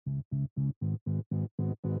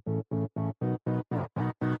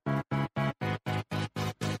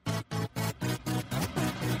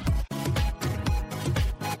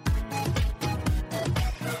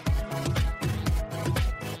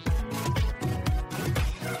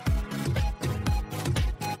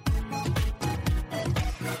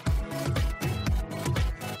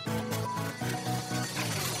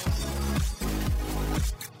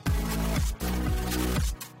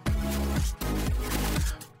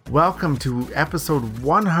Welcome to episode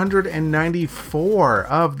 194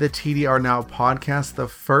 of the TDR Now podcast, the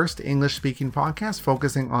first English-speaking podcast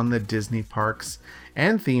focusing on the Disney parks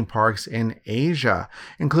and theme parks in Asia,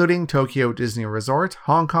 including Tokyo Disney Resort,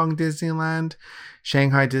 Hong Kong Disneyland,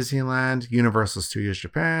 Shanghai Disneyland, Universal Studios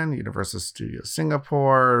Japan, Universal Studios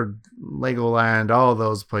Singapore, Legoland, all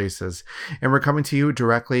those places. And we're coming to you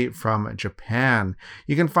directly from Japan.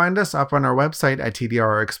 You can find us up on our website at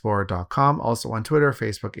tdrexplorer.com, also on Twitter,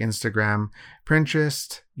 Facebook, Instagram,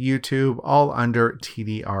 Pinterest, YouTube, all under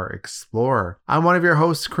TDR Explorer. I'm one of your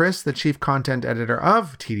hosts, Chris, the chief content editor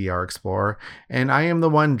of TDR Explorer, and I am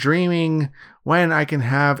the one dreaming when I can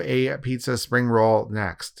have a pizza spring roll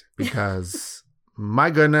next, because my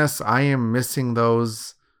goodness, I am missing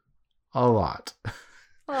those a lot.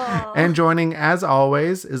 Aww. And joining, as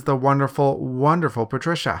always, is the wonderful, wonderful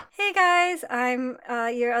Patricia. Hey guys, I'm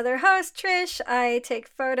your other host, Trish. I take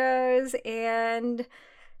photos and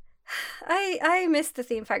I miss the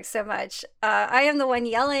theme park so much. I am the one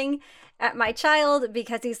yelling at my child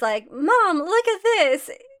because he's like, Mom, look at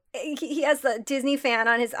this. He has the Disney fan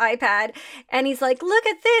on his iPad and he's like, look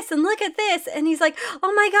at this and look at this. And he's like,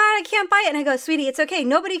 oh my God, I can't buy it. And I go, sweetie, it's okay.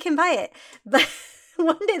 Nobody can buy it. But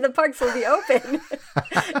one day the parks will be open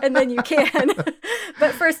and then you can.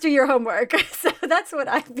 But first do your homework. So that's what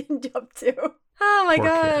I've been up to. Oh my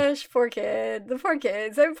gosh, poor kid. The poor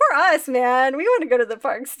kids. And for us, man, we want to go to the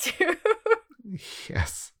parks too.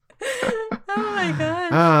 Yes. Oh my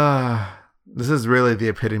gosh. This is really the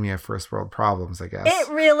epitome of first world problems, I guess. It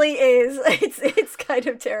really is. It's kind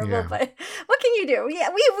of terrible, Yeah. but what can you do? Yeah,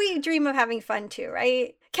 we dream of having fun too,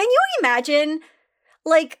 right? Can you imagine,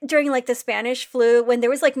 like, during, like, the Spanish flu, when there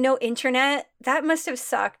was, like, no internet? That must have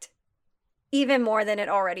sucked even more than it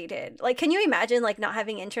already did. Like, can you imagine, like, not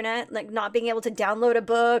having internet? Like, not being able to download a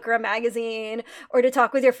book or a magazine or to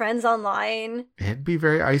talk with your friends online? It'd be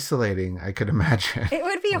very isolating, I could imagine. It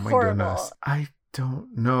would be Oh my horrible. goodness. I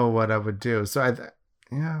don't know what I would do. So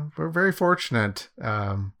we're very fortunate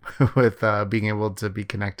with being able to be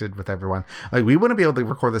connected with everyone. Like, we wouldn't be able to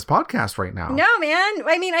record this podcast right now. No, man.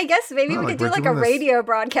 I mean, I guess maybe we could do like a radio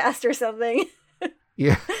broadcast or something.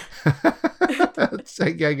 Yeah. It's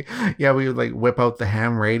like, yeah, we would like whip out the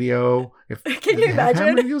ham radio. Can you imagine?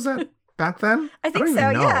 Ham radios that back then? I think don't so,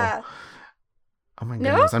 even know. yeah. Oh my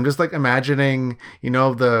No? goodness. I'm just like imagining,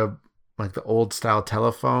 the old style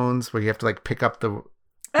telephones where you have to like pick up the You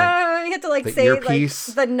have to like the say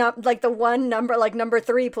earpiece. like the one number, like number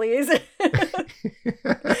 3, please. And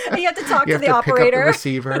you have to talk you to have the to operator. pick up the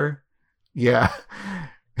receiver. Yeah.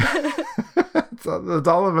 That's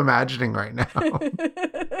all I'm imagining right now.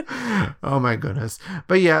 Oh my goodness.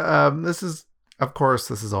 But yeah, this is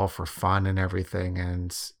all for fun and everything.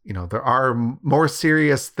 And, there are more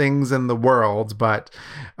serious things in the world, but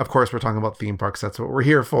of course we're talking about theme parks. That's what we're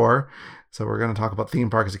here for. So we're going to talk about theme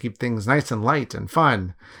parks to keep things nice and light and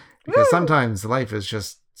fun, because sometimes life is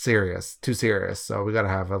just too serious. So we got to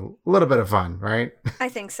have a little bit of fun, right? I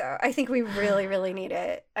think so. I think we really, really need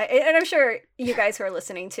it. And I'm sure you guys who are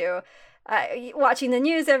listening to, watching the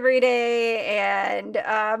news every day and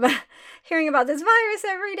hearing about this virus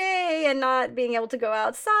every day and not being able to go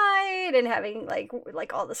outside and having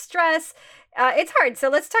like all the stress. It's hard. So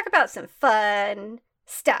let's talk about some fun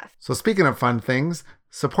stuff. So speaking of fun things,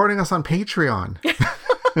 supporting us on Patreon.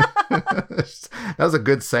 That was a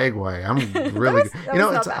good segue. I'm really, that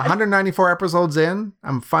was it's not bad. 194 episodes in.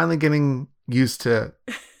 I'm finally getting used to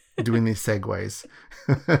doing these segues.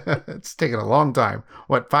 It's taken a long time.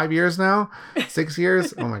 What, 5 years now? 6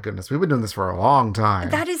 years? Oh my goodness. We've been doing this for a long time.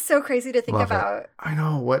 That is so crazy to think Love about. it. I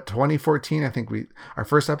know. 2014? I think our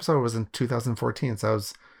first episode was in 2014. So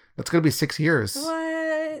that's going to be 6 years.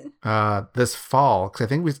 What? This fall, because I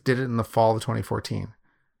think we did it in the fall of 2014.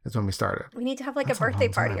 Is when we started. We need to have like That's a birthday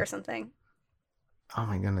long party time. or something. Oh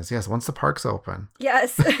my goodness. Yes. Once the park's open.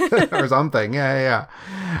 Yes. Or something. Yeah.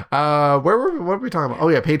 What were we talking about? Oh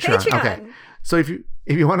yeah. Patreon. Okay. So if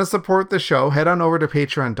you want to support the show, head on over to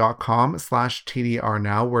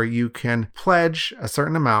patreon.com/TDRnow, where you can pledge a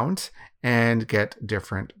certain amount and get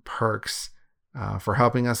different perks for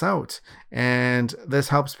helping us out. And this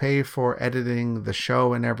helps pay for editing the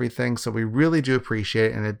show and everything. So we really do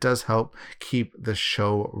appreciate it. And it does help keep the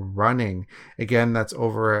show running. Again, that's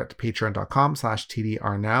over at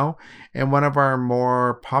patreon.com/TDRnow. And one of our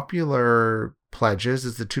more popular pledges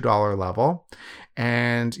is the $2 level.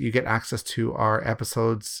 And you get access to our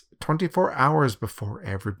episodes 24 hours before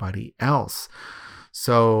everybody else.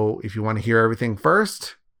 So if you want to hear everything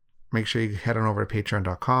first, make sure you head on over to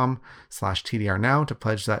patreon.com/TDRnow to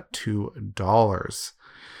pledge that $2.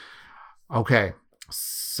 Okay,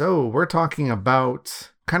 so we're talking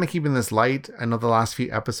about kind of keeping this light. I know the last few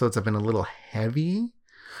episodes have been a little heavy,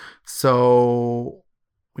 so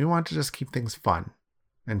we want to just keep things fun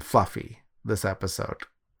and fluffy this episode.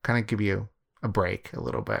 Kind of give you a break a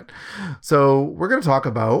little bit. So we're going to talk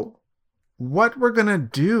about what we're going to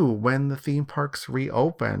do when the theme parks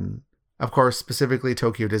reopen. Of course, specifically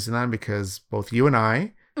Tokyo Disneyland, because both you and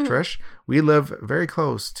I, Trish, we live very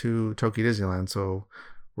close to Tokyo Disneyland. So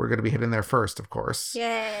we're going to be hitting there first, of course.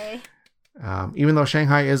 Yay. Even though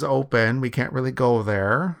Shanghai is open, we can't really go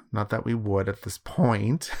there. Not that we would at this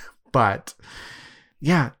point. But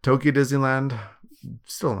yeah, Tokyo Disneyland,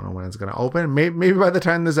 still don't know when it's going to open. Maybe by the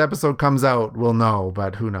time this episode comes out, we'll know,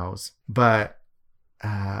 but who knows. But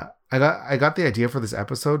I got the idea for this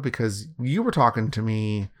episode because you were talking to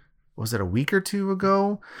me, was it a week or two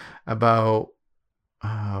ago, about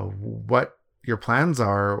what your plans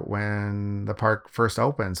are when the park first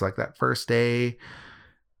opens, like that first day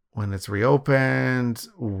when it's reopened.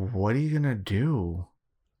 What are you gonna do?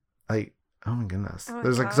 Like, oh my goodness,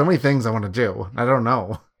 there's like so many things I want to do. I don't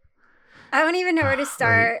know. I don't even know where to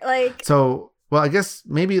start. So, well, I guess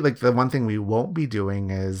maybe like the one thing we won't be doing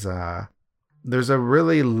is there's a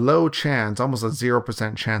really low chance, almost a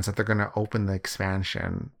 0% chance that they're going to open the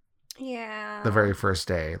expansion. Yeah. The very first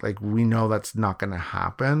day. Like, we know that's not going to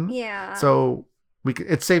happen. Yeah. So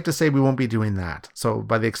it's safe to say we won't be doing that. So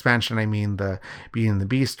by the expansion, I mean the Beauty and the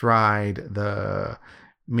Beast ride, the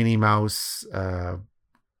Minnie Mouse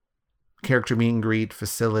character meet and greet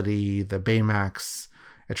facility, the Baymax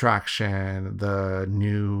attraction, the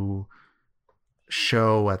new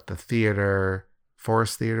show at the theater,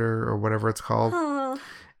 Forest Theater or whatever it's called. Oh.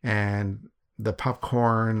 And the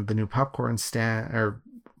new popcorn stand or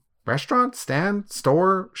restaurant, stand,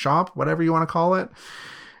 store, shop, whatever you want to call it.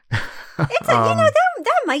 It's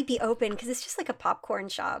that might be open because it's just like a popcorn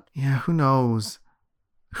shop. Yeah, who knows?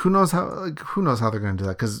 Who knows how they're going to do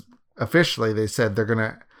that? Because officially they said they're going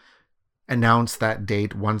to announce that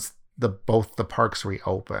date once both the parks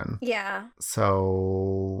reopen. Yeah.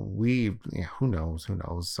 So who knows?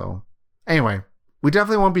 So anyway, we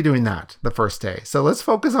definitely won't be doing that the first day. So let's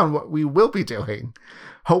focus on what we will be doing,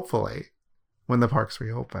 hopefully, when the parks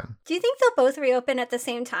reopen. Do you think they'll both reopen at the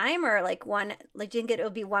same time, or do you think it'll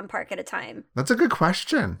be one park at a time? That's a good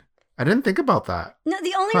question. I didn't think about that. No,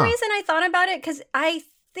 the only reason I thought about it, because I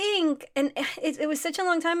think, and it was such a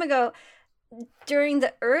long time ago, during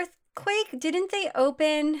the earthquake, didn't they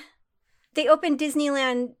open... They opened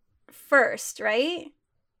Disneyland first, right?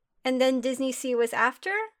 And then Disney Sea was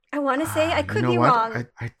after? I want to say. I could be wrong.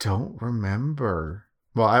 I don't remember.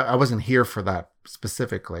 Well, I wasn't here for that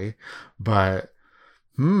specifically, but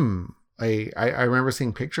I remember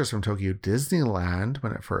seeing pictures from Tokyo Disneyland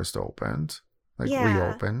when it first opened,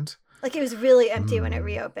 reopened. Like it was really empty when it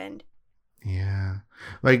reopened. Yeah.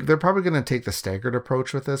 Like they're probably going to take the staggered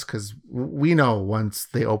approach with this because we know once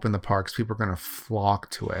they open the parks, people are going to flock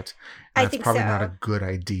to it. And that's probably not a good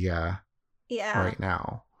idea right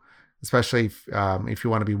now. Especially if you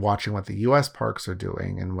want to be watching what the U.S. parks are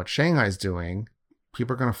doing and what Shanghai's doing,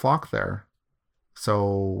 people are going to flock there.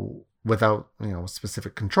 So without,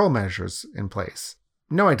 specific control measures in place.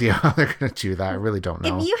 No idea how they're going to do that. I really don't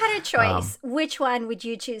know. If you had a choice, which one would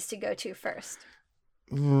you choose to go to first?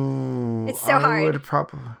 It's so hard. I would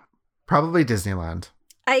probably Disneyland.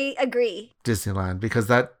 I agree. Disneyland, because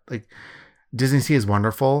that Disney Sea is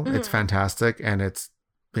wonderful. Mm-hmm. It's fantastic, and it's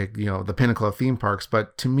the pinnacle of theme parks.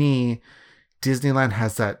 But to me, Disneyland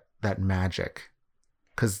has that magic,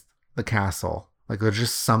 because the castle, there's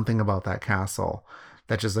just something about that castle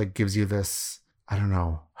that just gives you this, I don't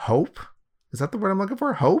know, hope. Is that the word I'm looking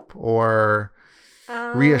for? Hope or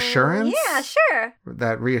reassurance? Yeah, sure.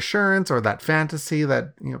 That reassurance or that fantasy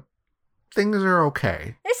that, things are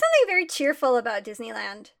okay. There's something very cheerful about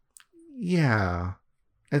Disneyland. Yeah.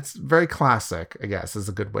 It's very classic, I guess, is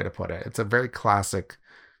a good way to put it. It's a very classic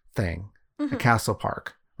thing. Mm-hmm. A castle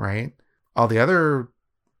park, right? All the other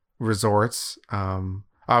resorts,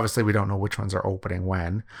 obviously we don't know which ones are opening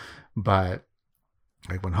when, but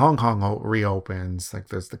like when Hong Kong reopens, like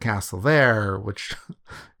there's the castle there, which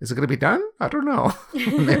is it going to be done? I don't know.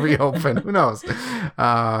 When they reopen, who knows?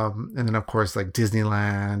 And then of course like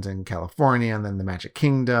Disneyland and California, and then the Magic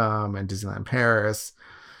Kingdom and Disneyland Paris.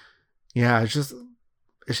 Yeah, it's just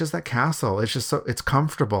that castle. It's just it's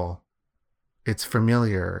comfortable. It's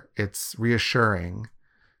familiar. It's reassuring.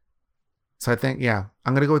 So I think, yeah,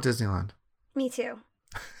 I'm going to go with Disneyland. Me too.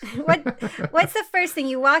 What's the first thing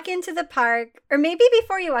you walk into the park, or maybe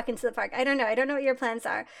before you walk into the park? I don't know what your plans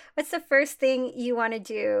are. What's the first thing you want to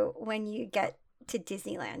do when you get to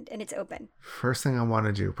Disneyland and it's open? First thing I want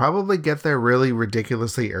to do, probably get there really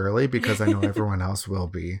ridiculously early, because I know everyone else will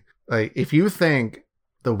be. Like, if you think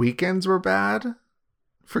the weekends were bad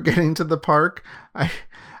for getting to the park, I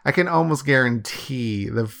can almost guarantee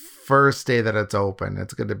the first day that it's open,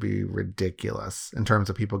 it's going to be ridiculous in terms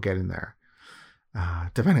of people getting there.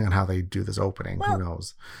 Depending on how they do this opening, who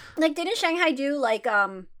knows? Like, didn't Shanghai do like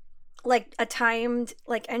a timed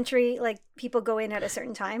like entry, like people go in at a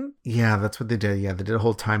certain time? Yeah, that's what they did. Yeah, they did a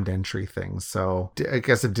whole timed entry thing. So I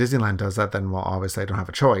guess if Disneyland does that, then well, obviously I don't have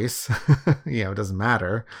a choice. It doesn't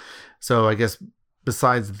matter. So I guess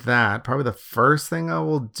besides that, probably the first thing I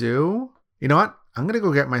will do, you know what? I'm gonna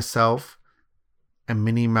go get myself a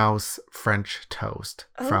Minnie Mouse French toast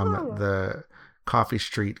from the Coffee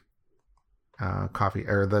Street coffee,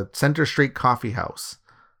 or the Center Street Coffee House.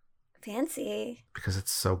 Fancy. Because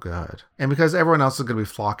it's so good. And because everyone else is going to be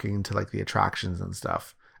flocking to like the attractions and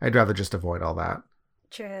stuff. I'd rather just avoid all that.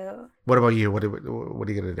 True. What about you? What are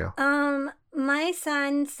you going to do? My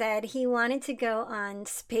son said he wanted to go on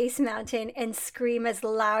Space Mountain and scream as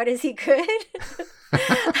loud as he could.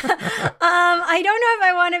 I don't know if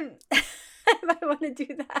I want to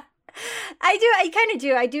do that. I kind of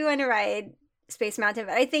do. I do want to ride Space Mountain,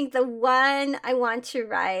 but I think the one I want to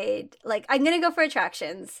ride, like, I'm gonna go for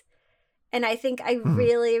attractions, and I think I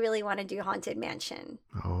really, really want to do Haunted Mansion.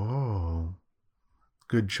 Oh,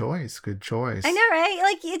 good choice. I know, right?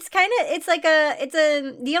 Like, the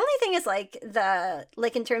only thing is like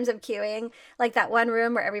in terms of queuing, like that one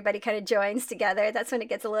room where everybody kind of joins together. That's when it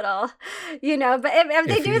gets a little, but if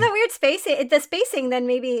they do the weird spacing, then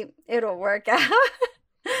maybe it'll work out.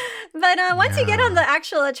 But once you get on the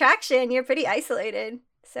actual attraction, you're pretty isolated.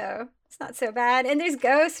 So it's not so bad. And there's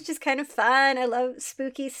ghosts, which is kind of fun. I love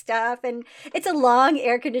spooky stuff. And it's a long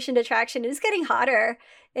air-conditioned attraction. It's getting hotter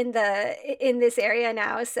in this area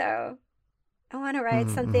now. So I want to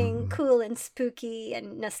ride something cool and spooky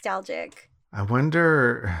and nostalgic. I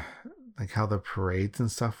wonder like how the parades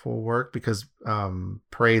and stuff will work, because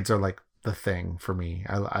parades are like the thing for me.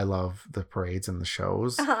 I love the parades and the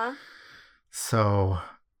shows. Uh-huh. So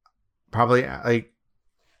probably like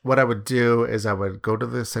what I would do is I would go to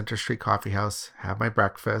the Center Street Coffee House, have my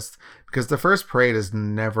breakfast, because the first parade is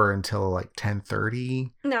never until like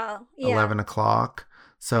 10:30. No, yeah. 11 o'clock.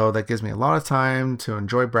 So that gives me a lot of time to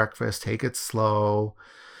enjoy breakfast, take it slow,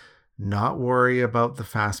 not worry about the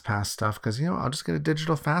Fast Pass stuff, because, I'll just get a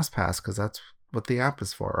digital Fast Pass because that's what the app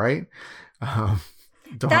is for, right?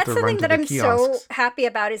 That's the thing that I'm so happy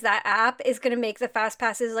about, is that app is going to make the Fast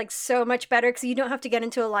Passes like so much better, because you don't have to get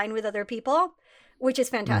into a line with other people, which is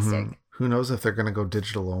fantastic. Mm-hmm. Who knows if they're going to go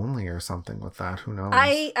digital only or something with that? Who knows?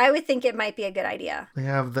 I would think it might be a good idea. They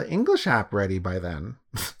have the English app ready by then.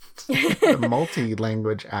 The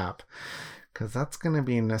multi-language app. Because that's going to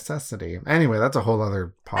be a necessity. Anyway, that's a whole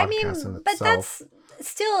other podcast in itself. But that's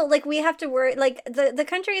still, like, we have to worry. Like, the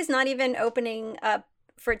country is not even opening up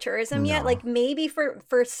for tourism yet. Like, maybe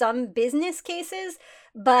for some business cases,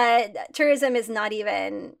 but tourism is not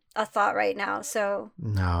even a thought right now. So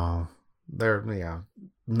no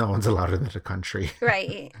one's allowed into the country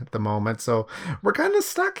right at the moment, so we're kind of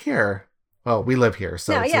stuck here. Well, we live here,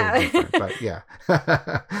 so it's a little different, but yeah.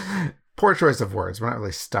 Poor choice of words. We're not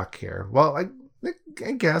really stuck here. Well,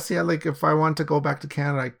 I guess, yeah, like if I want to go back to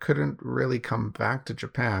Canada, I couldn't really come back to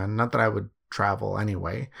Japan. Not that I would travel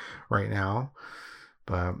anyway right now.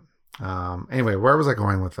 But anyway, where was I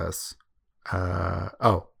going with this?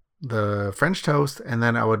 The French toast, and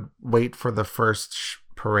then I would wait for the first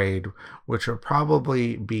parade, which would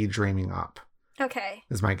probably be Dreaming Up. Okay.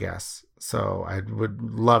 Is my guess. So I would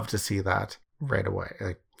love to see that right away.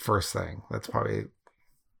 Like, first thing. That's probably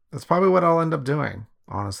what I'll end up doing,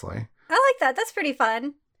 honestly. I like that. That's pretty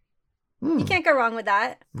fun. You can't go wrong with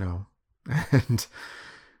that. No. And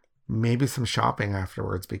maybe some shopping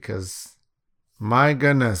afterwards, because my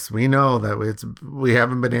goodness, we know that we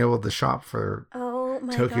haven't been able to shop for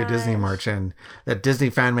Tokyo Disney March, and that Disney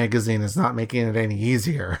Fan Magazine is not making it any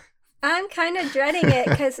easier. I'm kind of dreading it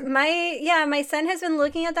because my son has been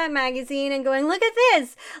looking at that magazine and going, look at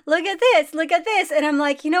this, look at this, look at this. And I'm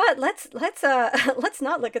like, you know what? Let's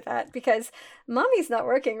not look at that because mommy's not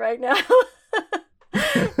working right now.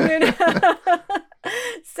 You know?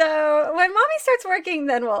 So when mommy starts working,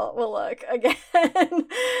 then we'll look again.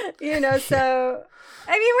 You know, so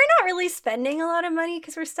I mean, we're not really spending a lot of money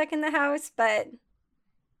because we're stuck in the house, but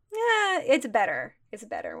yeah, it's better. It's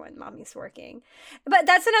better when mommy's working. But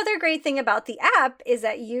that's another great thing about the app is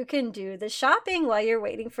that you can do the shopping while you're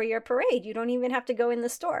waiting for your parade. You don't even have to go in the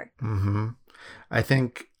store. Mm-hmm. I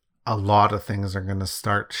think a lot of things are going to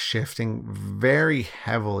start shifting very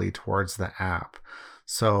heavily towards the app.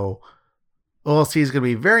 So OLC is going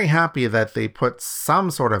to be very happy that they put some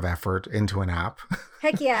sort of effort into an app.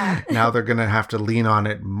 Heck yeah. Now they're going to have to lean on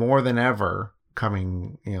it more than ever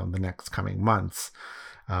coming, the next coming months.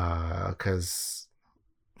 Because,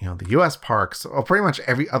 the U.S. parks, or pretty much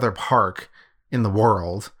every other park in the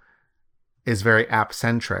world is very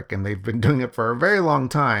app-centric, and they've been doing it for a very long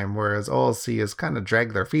time, whereas OLC has kind of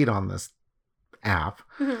dragged their feet on this app.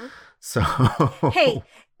 Mm-hmm. So... Hey,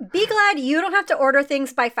 be glad you don't have to order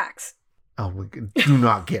things by fax. Oh, do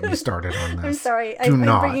not get me started on this. I'm sorry. I'm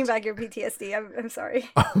bringing back your PTSD. I'm sorry.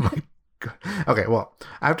 Oh, my God. Okay, well,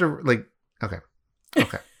 I have to, okay.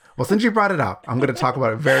 Well, since you brought it up, I'm going to talk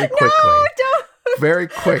about it very quickly. No, don't. Very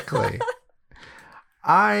quickly.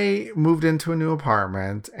 I moved into a new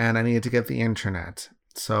apartment and I needed to get the internet.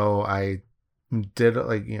 So I did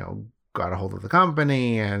got a hold of the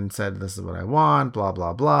company and said, this is what I want, blah,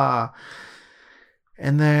 blah, blah.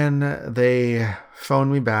 And then they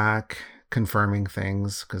phoned me back confirming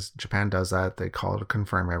things because Japan does that. They call to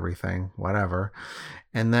confirm everything, whatever.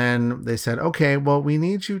 And then they said, okay, well, we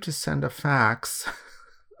need you to send a fax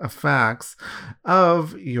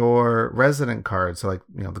of your resident card. So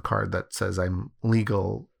the card that says I'm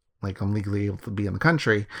legal, I'm legally able to be in the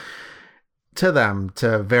country, to them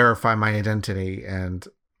to verify my identity. And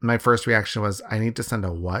my first reaction was, I need to send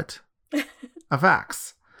a what? A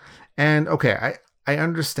fax. And okay, I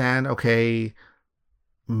understand, okay,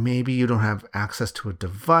 maybe you don't have access to a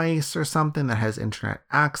device or something that has internet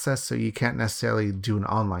access, so you can't necessarily do an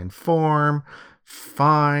online form.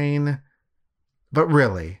 Fine. But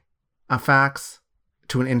really, a fax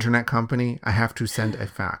to an internet company, I have to send a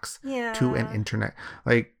fax to an internet.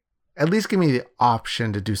 At least give me the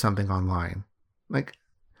option to do something online.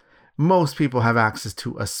 Most people have access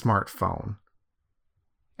to a smartphone.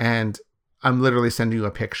 And I'm literally sending you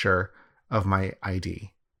a picture of my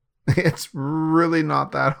ID. It's really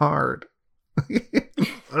not that hard.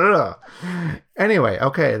 Anyway,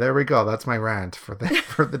 okay, there we go. That's my rant for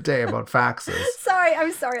the day about faxes.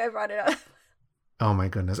 I'm sorry I brought it up. Oh my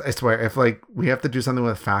goodness. I swear, if we have to do something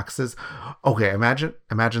with faxes. Okay, imagine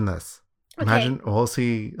this. Okay. Imagine we'll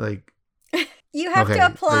see you have to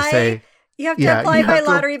apply. You have to apply by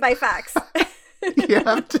lottery by fax. You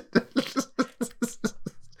have to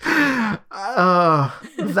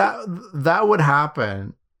that would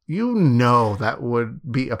happen. That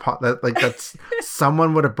would be that's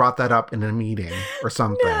someone would have brought that up in a meeting or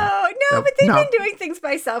something. But they've been doing things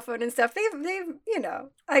by cell phone and stuff. They've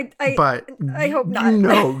I hope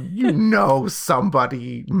not.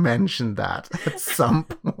 Somebody mentioned that at some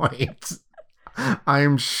point.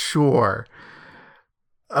 I'm sure.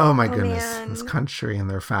 Oh my goodness, man. This country and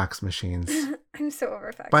their fax machines. I'm so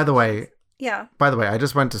over fax. By the way, yeah. By the way, I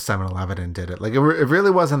just went to 7-Eleven and did it. It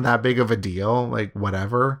really wasn't that big of a deal.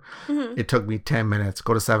 Whatever. Mm-hmm. It took me 10 minutes.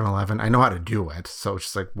 Go to 7-Eleven. I know how to do it. So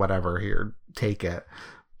it's just whatever. Here, take it.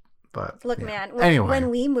 But look, man. When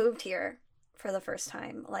we moved here for the first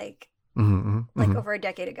time, over a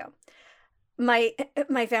decade ago, my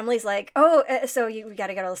family's like, oh, so we got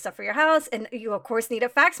to get all the stuff for your house. And you, of course, need a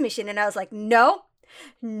fax machine. And I was like, no,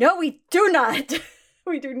 we do not.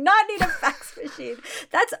 We do not need a fax machine.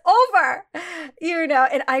 That's over,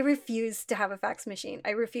 and I refuse to have a fax machine. I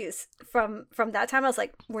refuse. From that time, I was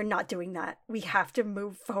like, we're not doing that. We have to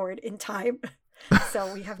move forward in time.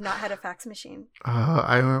 So we have not had a fax machine.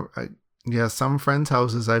 Some friends'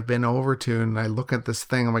 houses I've been over to, and I look at this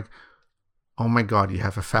thing, I'm like, oh my God, you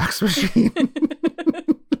have a fax machine.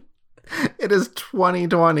 It is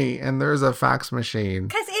 2020 and there's a fax machine.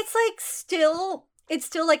 Because it's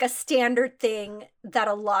still a standard thing that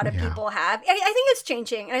a lot of people have. I think it's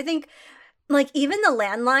changing. And I think even the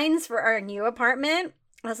landlines for our new apartment,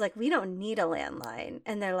 I was like, we don't need a landline.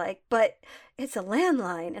 And they're like, but it's a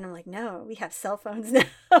landline. And I'm like, no, we have cell phones now.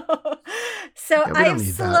 So I've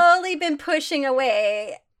slowly been pushing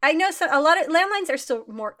away. I know a lot of landlines are still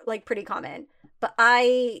more pretty common, but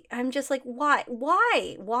I'm just like, why?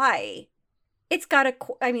 it's got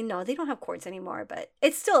I mean, no, they don't have cords anymore, but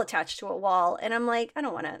it's still attached to a wall. And I'm like, I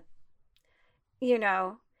don't want to,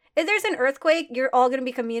 if there's an earthquake, you're all going to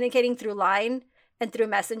be communicating through line and through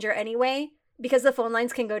Messenger anyway, because the phone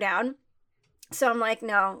lines can go down. So I'm like,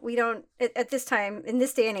 no, we don't, at this time, in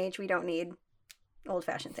this day and age, we don't need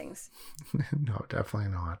old-fashioned things. No, definitely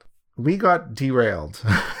not. We got derailed.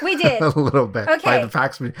 We did. A little bit. Okay. By the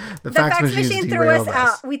fax machine threw us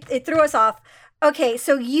out. It threw us off. Okay,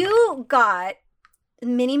 so you got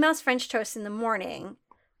Minnie Mouse French toast in the morning,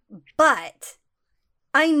 but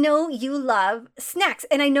I know you love snacks.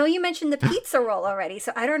 And I know you mentioned the pizza roll already,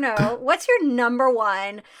 so I don't know. What's your number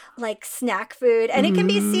one, like, snack food? And it can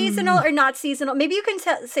be seasonal or not seasonal. Maybe you can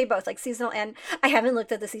say both, like seasonal and... I haven't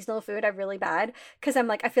looked at the seasonal food. I'm really bad because I'm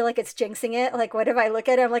like, I feel like it's jinxing it. Like, what if I look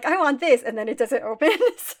at it? I'm like, I want this. And then it doesn't open.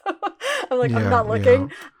 So I'm like, I'm not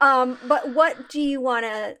looking. Yeah. But what do you want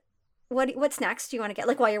to... What snacks do you want to get,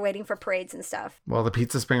 like, while you're waiting for parades and stuff? Well, the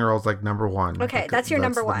pizza spring roll is like number one. Okay, that's your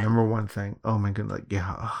number one. Number one thing. Oh my goodness, like,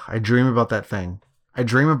 yeah, I dream about that thing. I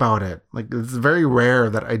dream about it. Like, it's very rare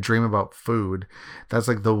that I dream about food. That's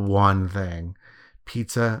like the one thing.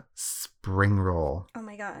 Pizza spring roll. Oh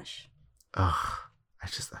my gosh. Ugh,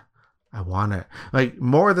 I want it. Like,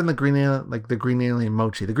 more than the green alien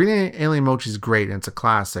mochi. The green alien mochi is great and it's a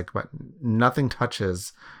classic, but nothing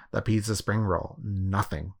touches the pizza spring roll.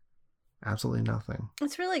 Nothing. Absolutely nothing.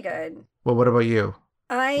 It's really good. Well, what about you?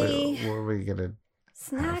 What are we gonna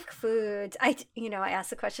snack foods? I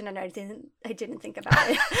asked the question and I didn't think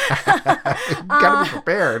about it. You gotta be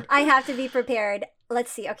prepared. I have to be prepared.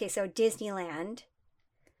 Let's see. Okay, so Disneyland.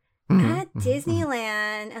 At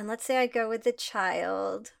Disneyland, and let's say I go with the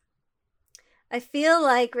child. I feel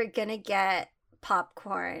like we're gonna get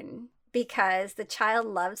popcorn. Because the child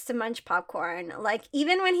loves to munch popcorn. Like,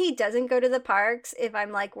 even when he doesn't go to the parks, if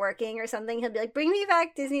I'm, like, working or something, he'll be like, bring me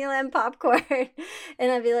back Disneyland popcorn.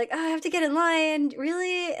 And I'll be like, oh, I have to get in line.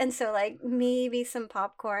 Really? And so, like, maybe some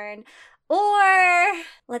popcorn. Or,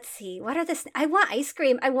 let's see, what are the... I want ice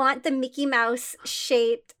cream. I want the Mickey Mouse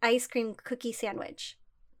shaped ice cream cookie sandwich.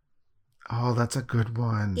 Oh, that's a good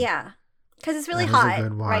one. Yeah. Because it's really hot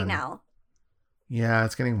right now. Yeah,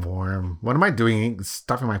 it's getting warm. What am I doing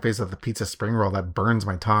stuffing my face with a pizza spring roll that burns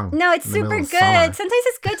my tongue? No, it's super good. Sometimes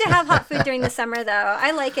it's good to have hot food during the summer, though.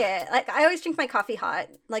 I like it. Like, I always drink my coffee hot,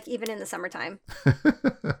 like, even in the summertime.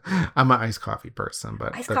 I'm an iced coffee person,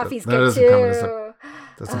 but iced coffee's good, too.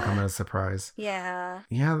 Doesn't come as a surprise. Yeah.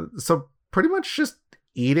 Yeah, so pretty much just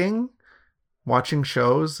eating, watching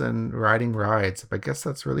shows, and riding rides. I guess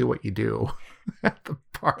that's really what you do at the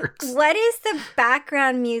parks. What is the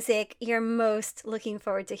background music you're most looking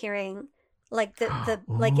forward to hearing, like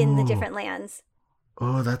like in the different lands?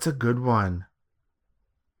 Oh, that's a good one.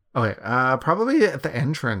 Okay, probably at the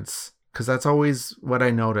entrance, because that's always what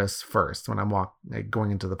I notice first when I'm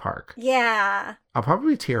going into the park. Yeah. I'll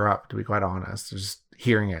probably tear up, to be quite honest, just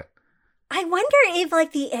hearing it. I wonder if,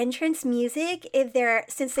 like, the entrance music,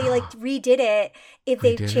 since they, like, redid it, if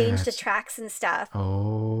they've changed the tracks and stuff.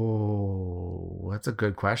 Oh, that's a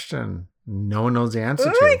good question. No one knows the answer to.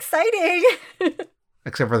 Ooh, exciting.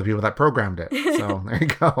 Except for the people that programmed it. So there you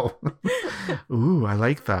go. Ooh, I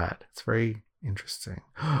like that. It's very interesting.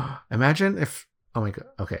 Imagine if, oh my God.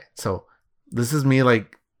 Okay, so this is me,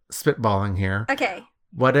 like, spitballing here. Okay.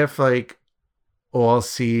 What if, like,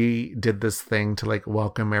 OLC did this thing to, like,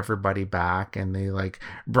 welcome everybody back, and they, like,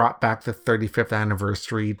 brought back the 35th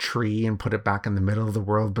anniversary tree and put it back in the middle of the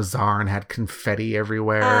World Bazaar and had confetti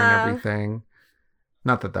everywhere and everything.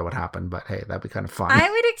 Not that would happen, but hey, that'd be kind of fun. I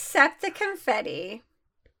would accept the confetti.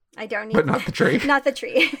 I don't need, but not the tree. Not the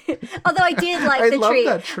tree. Although I did like the tree. I love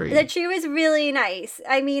that tree. The tree was really nice.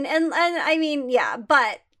 I mean, and I mean, yeah,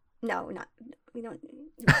 but no, we don't.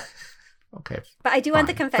 Okay. But I do want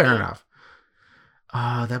the confetti. Fair enough.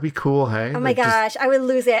 That'd be cool, hey? Oh my gosh, I would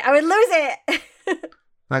lose it.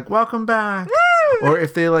 Like, welcome back. Woo! Or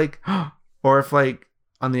if they, like, or if, like,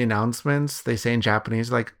 on the announcements, they say in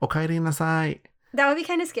Japanese, like, okaeri nasai. That would be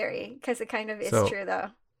kind of scary, because it kind of is true,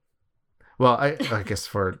 though. Well, I guess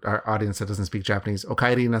for our audience that doesn't speak Japanese,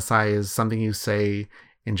 okaeri nasai is something you say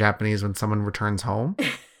in Japanese when someone returns home.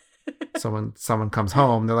 So when someone comes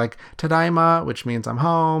home, they're like, tadaima, which means I'm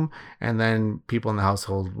home. And then people in the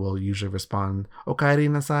household will usually respond, okaeri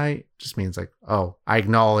nasai, just means like, oh, I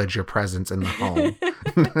acknowledge your presence in the home.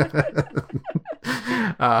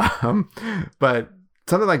 But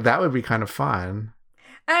something like that would be kind of fun.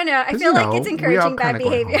 I don't know. I feel like it's encouraging bad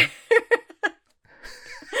behavior.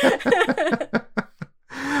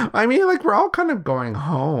 I mean, like, we're all kind of going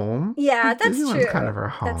home. Yeah, that's Disneyland's true. kind of our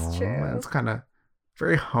home. That's true. It's kind of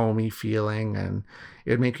very homey feeling, and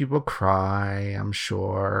it'd make people cry, I'm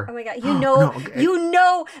sure. Oh my God. You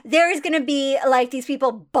know, there's going to be like these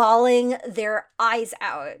people bawling their eyes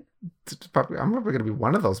out. I'm probably going to be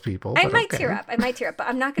one of those people. I might tear up, but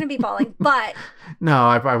I'm not going to be bawling. But no,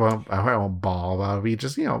 I won't bawl. I'll be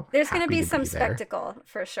just, there's going to be some there. spectacle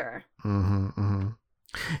for sure.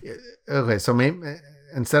 Okay, so maybe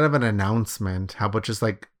instead of an announcement, how about just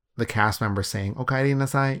like the cast member saying "Okaeri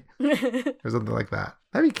nasai" or something like that?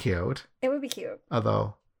 That'd be cute. It would be cute.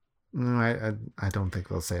 Although, I don't think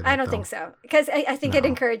they'll say that. I don't think so, because I think it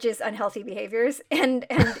encourages unhealthy behaviors, and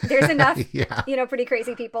there's enough, pretty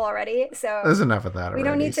crazy people already. So there's enough of that already. We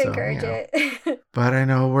don't need to encourage it. But I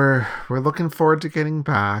know we're looking forward to getting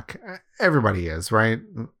back. Everybody is, right?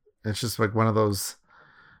 It's just like one of those.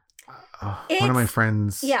 One of my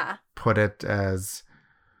friends put it as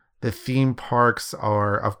the theme parks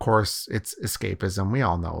are, of course, it's escapism. We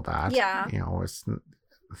all know that. Yeah.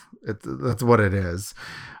 That's what it is.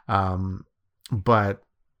 But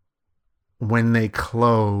when they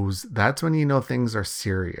close, that's when things are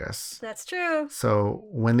serious. That's true. So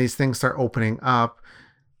when these things start opening up,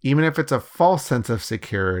 even if it's a false sense of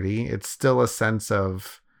security, it's still a sense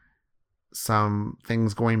of some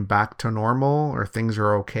things going back to normal or things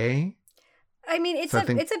are okay. I mean, it's a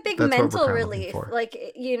big mental relief. Like,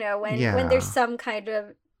 when there's some kind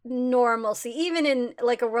of normalcy, even in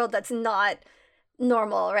like a world that's not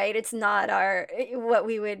normal, right? It's not the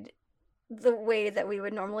way that we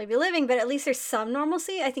would normally be living, but at least there's some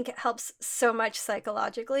normalcy. I think it helps so much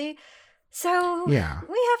psychologically. So we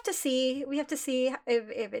have to see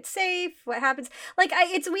if it's safe, what happens. Like,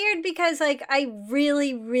 it's weird because like I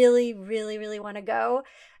really, really, really, really want to go.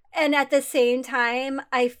 And at the same time,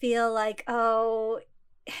 I feel like,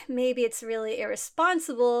 maybe it's really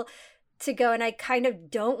irresponsible to go, and I kind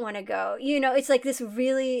of don't want to go. It's like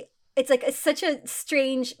it's such a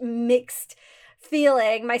strange mixed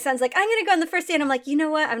feeling. My son's like, I'm going to go on the first day. And I'm like, you know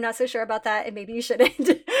what? I'm not so sure about that. And maybe you shouldn't.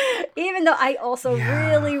 Even though I also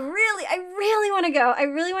really, really, I really want to go. I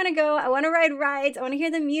really want to go. I want to ride rides. I want to hear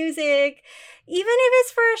the music. Even if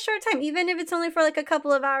it's for a short time, even if it's only for like a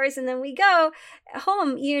couple of hours and then we go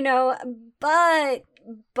home, but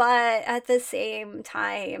at the same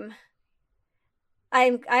time,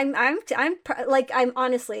 I'm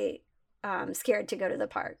honestly scared to go to the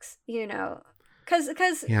parks,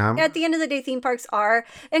 because at the end of the day, theme parks are,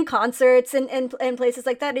 and concerts and places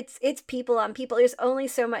like that, it's people on people. There's only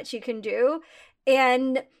so much you can do.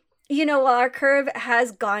 And, while our curve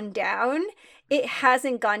has gone down, it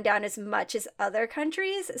hasn't gone down as much as other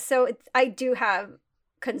countries. So I do have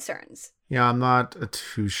concerns. Yeah, I'm not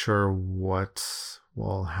too sure what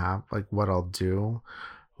will happen, like what I'll do.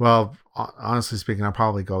 Well, honestly speaking, I'll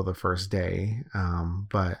probably go the first day.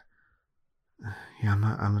 But yeah,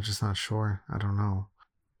 I'm just not sure. I don't know.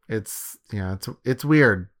 It's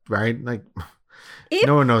weird, right? Like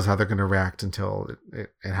no one knows how they're going to react until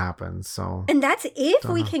it happens. So, and that's if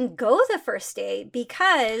we can go the first day,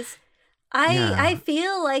 because I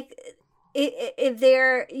feel like if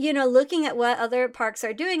they're, looking at what other parks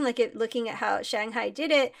are doing, like looking at how Shanghai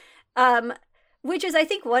did it, which is, I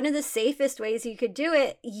think, one of the safest ways you could do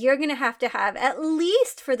it, you're going to have at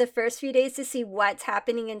least for the first few days to see what's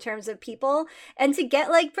happening in terms of people, and to get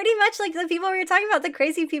like pretty much like the people we were talking about, the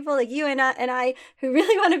crazy people like you and I who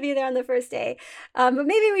really want to be there on the first day. But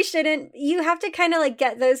maybe we shouldn't. You have to kind of like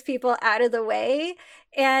get those people out of the way.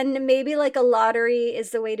 And maybe like a lottery is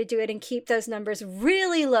the way to do it, and keep those numbers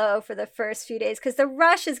really low for the first few days, because the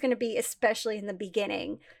rush is going to be especially in the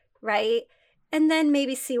beginning, right? And then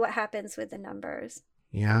maybe see what happens with the numbers.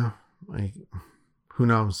 Yeah. Who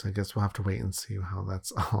knows? I guess we'll have to wait and see how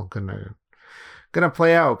that's all gonna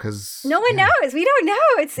play out, because no one knows. We don't know.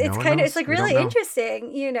 It's like really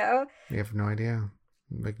interesting, We have no idea.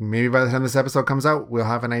 Like maybe by the time this episode comes out, we'll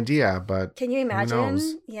have an idea, but can you imagine? Who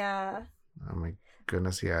knows? Yeah. Oh my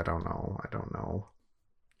goodness, yeah, I don't know.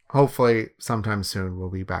 Hopefully sometime soon we'll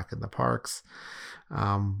be back in the parks.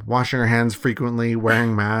 Washing our hands frequently,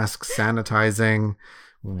 wearing masks, sanitizing,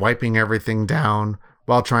 wiping everything down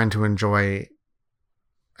while trying to enjoy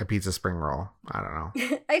a pizza spring roll. I don't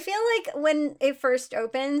know. I feel like when it first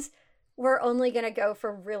opens, we're only going to go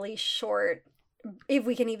for really short, if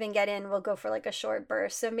we can even get in, we'll go for like a short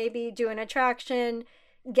burst. So maybe do an attraction,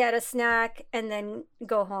 get a snack, and then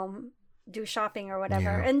go home, do shopping or whatever.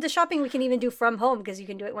 Yeah. And the shopping we can even do from home, because you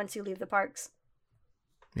can do it once you leave the parks.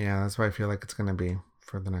 Yeah, that's what I feel like it's going to be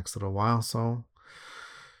for the next little while. So,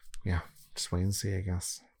 yeah, just wait and see, I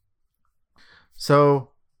guess.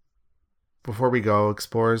 So, before we go,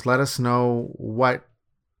 explorers, let us know what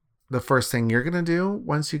the first thing you're going to do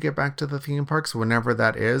once you get back to the theme parks, whenever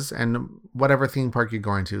that is, and whatever theme park you're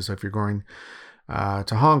going to. So if you're going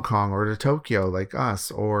to Hong Kong or to Tokyo like us,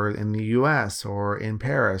 or in the US or in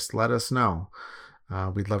Paris, let us know.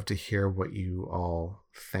 We'd love to hear what you all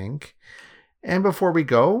think. And before we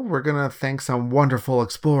go, we're going to thank some wonderful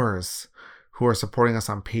explorers who are supporting us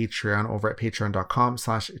on Patreon over at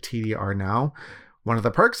patreon.com/TDRnow. One of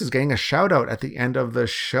the perks is getting a shout out at the end of the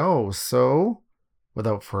show. So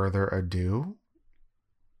without further ado,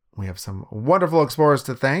 we have some wonderful explorers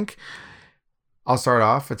to thank. I'll start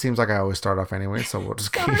off. It seems like I always start off anyway, so we'll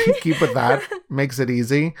just keep with that. Makes it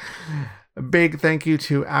easy. A big thank you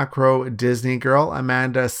to Acro Disney Girl,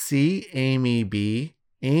 Amanda C, Amy B,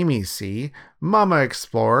 Amy C, Mama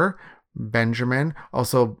Explorer, Benjamin.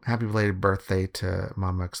 Also, happy belated birthday to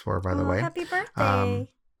Mama Explorer, by the way. Happy birthday.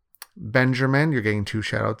 Benjamin, you're getting 2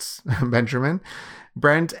 shout-outs. Benjamin.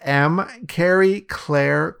 Brent M, Carrie,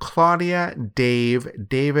 Claire, Claudia, Dave,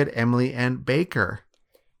 David, Emily, and Baker.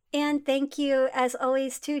 And thank you, as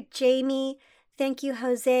always, to Jamie. Thank you,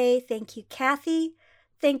 Jose. Thank you, Kathy.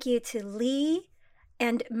 Thank you to Lee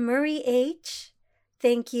and Murray H.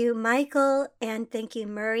 Thank you, Michael. And thank you,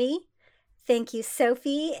 Murray. Thank you,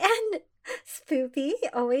 Sophie and Spoopy,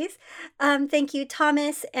 always. Thank you,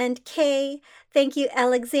 Thomas and Kay. Thank you,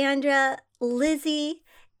 Alexandra, Lizzie,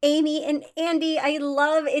 Amy, and Andy. I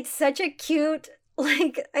love, it's such a cute,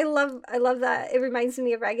 I love that. It reminds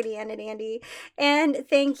me of Raggedy Ann and Andy. And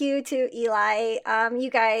thank you to Eli. You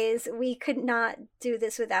guys, we could not do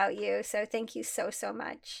this without you. So thank you so, so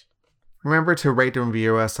much. Remember to rate and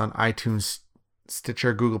review us on iTunes,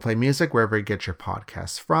 Stitcher, Google Play Music, wherever you get your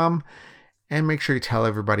podcasts from. And make sure you tell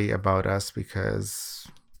everybody about us because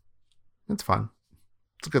it's fun.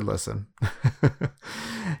 It's a good listen.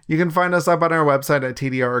 You can find us up on our website at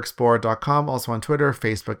tdrexplorer.com. Also on Twitter,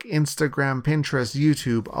 Facebook, Instagram, Pinterest,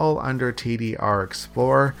 YouTube, all under TDR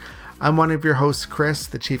Explorer. I'm one of your hosts, Chris,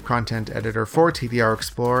 the Chief Content Editor for TDR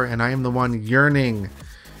Explorer, and I am the one yearning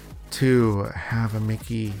to have a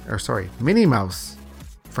Minnie Mouse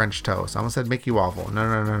French toast. I almost said Mickey Waffle.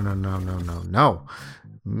 No.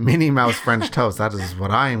 Minnie Mouse French toast. That is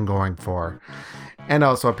what I am going for. And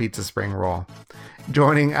also a pizza spring roll.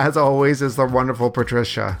 Joining, as always, is the wonderful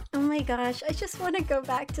Patricia. Oh my gosh, I just want to go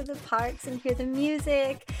back to the parks and hear the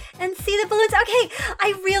music and see the balloons. Okay,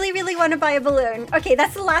 I really, really want to buy a balloon. Okay,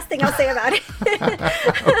 that's the last thing I'll say about it.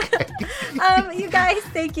 You guys,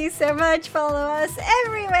 thank you so much. Follow us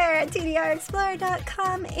everywhere at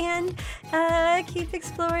tdrexplorer.com and keep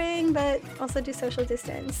exploring, but also do social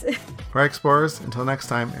distance. All right, explorers, until next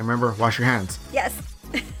time, and remember, wash your hands. Yes.